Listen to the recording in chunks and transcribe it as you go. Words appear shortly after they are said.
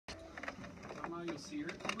you'll see her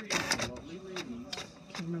at 3. Lovely ladies.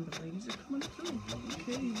 Remember, ladies are coming through.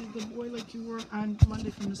 Okay, you did a good boy like you were on Monday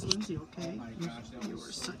from Miss Lindsay, okay? Oh my gosh, that You was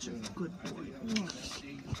were so such a good boy. That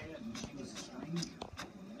big head, and she was tiny.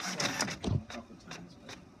 A couple times,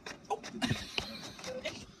 but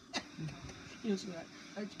Here's what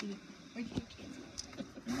I cheated. and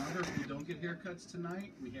remember, if we don't get haircuts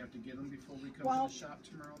tonight, we have to get them before we come Well, to the shop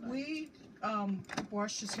tomorrow night. We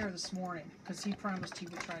washed his hair this morning because he promised he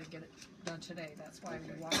would try to get it done today. That's why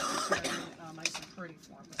we washed his hair nice and pretty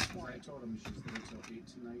for him this I morning. told him she's there till 8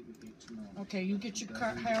 tonight and 8 tomorrow. Okay, you get your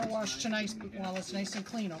hair washed tonight while it's nice and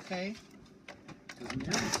clean, okay? Because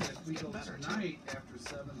Mary said if we go tonight after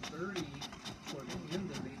 7:30 toward the end,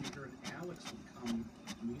 then maybe her and Alex would come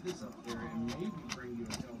meet us up there and maybe bring you a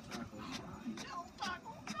Del Taco fry.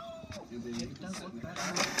 And then you can sit in the car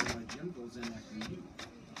and my Jim goes in after you.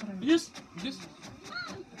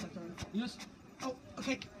 Yes. Oh,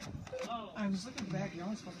 okay. I was looking back. You're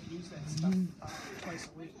only supposed to use that stuff twice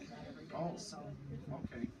a week, not every day. Oh, So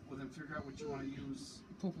okay. Well, then figure out what you want to use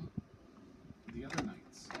the other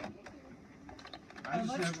nights.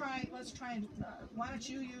 let's try and why don't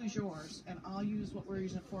you use yours and I'll use what we're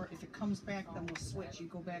using it for. If it comes back, then we'll switch. You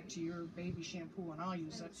go back to your baby shampoo and I'll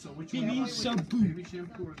use it. So which Baby one? shampoo. Baby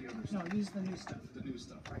shampoo or the other No, stuff? use the new stuff. The new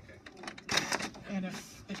stuff. Okay. And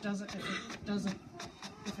if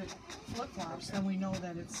it flip flops, then we know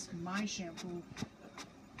that it's my shampoo.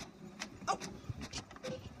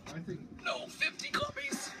 I think. No, 50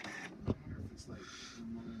 copies. I wonder if it's like.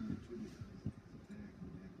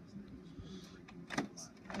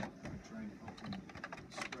 Trying to help him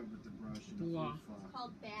scrub with the brush and Wow. It's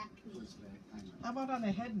called back knee. his back. I know. How about on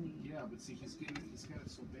the head knee? Yeah, but see, he's got it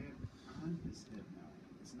so bad on his head now.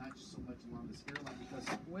 It's not just so much along his hairline because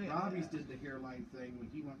Robbie's did the hairline thing when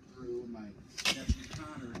he went through. My nephew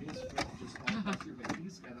Connor, his foot just all up through, but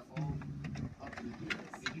he's got it all up in here.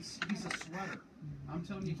 And he's a sweater. I'm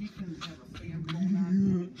telling you, he can have a fan going on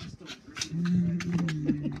and he's still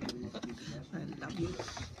dripping. I love you.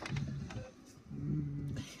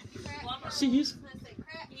 See, he's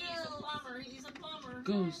He's a plumber. He's a plumber.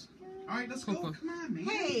 goes. All right, let's go. Coco. Come on, man.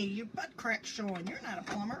 Hey, your butt crack's showing. You're not a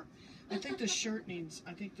plumber. I think this shirt needs.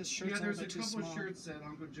 I think this shirt's Yeah, a there's little a bit too couple small. of shirts that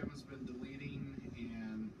Uncle Jim has been deleting,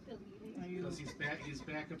 and Are you because he's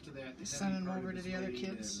back up to that. heavy sending them part over of to his the other weight,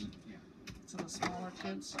 kids? and, yeah. to the smaller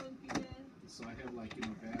kids? So I have like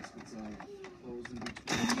baskets of clothes in between.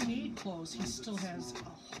 If you need clothes, he Ones still that's has small.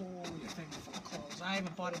 a whole thing full of clothes. I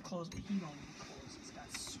haven't bought him clothes, but he don't need clothes. He's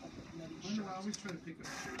got so many I know, I shirts. always try to pick up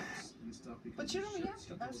shirts and stuff because. But you the don't have shirts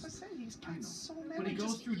to. he That's goes- what I said. He's I got know. so many. But he goes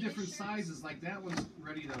Just- through different sizes. Like that one's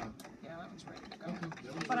ready to. Yeah, that one's ready to go. that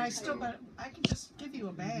one's But ready I to still, go. but I can just give you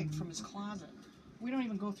a bag from his closet. We don't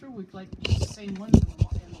even go through. We like use the same ones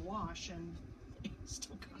in the wash, and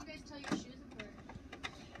still You got. guys tell your shoes apart.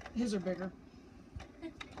 His are bigger.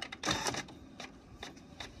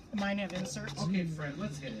 Mine have inserts. Okay, Fred,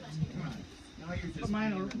 let's hit it. Come on. Now you're just. But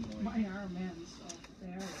mine are being annoying. mine are men's, so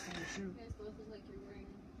they are the same shoe. You guys both look like you're wearing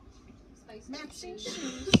spicy Matching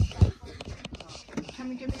shoes. shoes. Come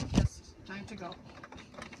and give me a kiss. Time to go.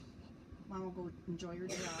 Mom will go enjoy your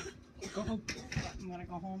job. Go home. I'm gonna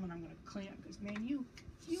go home and I'm gonna clean up because man, you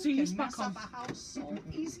See, he's can back mess up home. a house so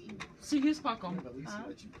easy. See, he's back Yeah, on. but at least he Huh?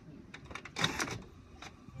 let you clean.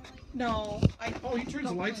 No, I. Oh, he turns the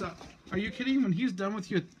don't lights clean. up. Are you kidding? When he's done with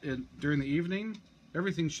you during the evening,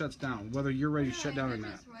 everything shuts down, whether you're ready to shut down or not.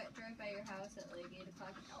 I just drove by your house at like 8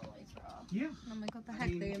 o'clock and all the lights were off. Yeah. And I'm like, what the I heck?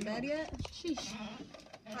 mean, They in you bed know. yet? Sheesh.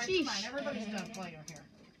 All right, come on, everybody's done playing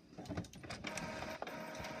here.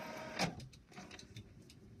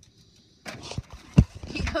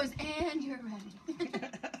 He goes, and you're ready.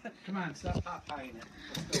 Come on, stop hot-eyeing it.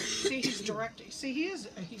 Let's go. See, he's directing. See,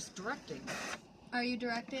 he's directing. Are you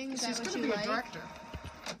directing? Is He's that what gonna you be like? a director.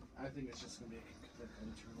 I think it's just gonna be a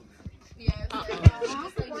control.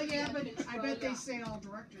 Yeah. Well, yeah, but I bet they say all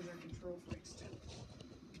directors are control freaks too.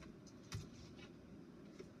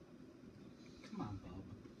 Come on, Bub.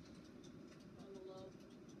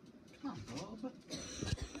 Come on, Bub.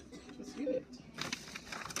 Let's get it.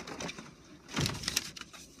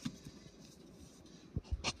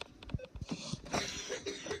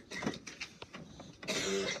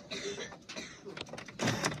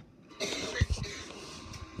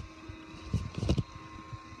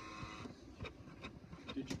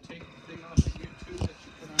 Did you take the thing off of YouTube that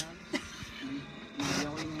you put on? You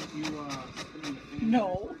yelling at you, spinning the fan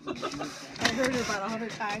No. backwards? I heard it about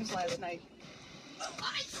 100 times last night.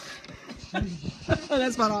 Oh,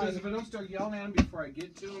 that's about all. Because if I don't start yelling at him before I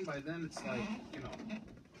get to him, by then it's like, you know.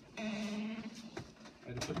 I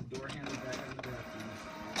had to put the door handle back on the bathroom.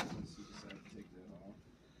 So he decided to take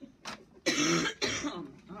that off.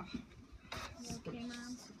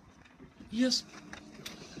 Yes.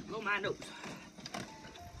 Blow my nose.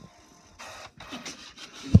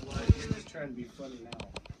 You know what? You're just trying to be funny now.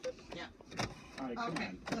 Yeah. All right, come Okay,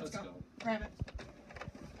 on. let's go. Grab it.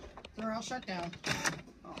 They're all shut down.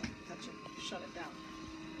 Oh, that should shut it down.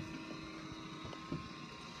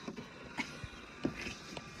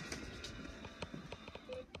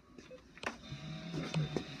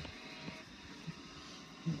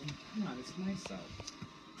 Come on, it's nice out.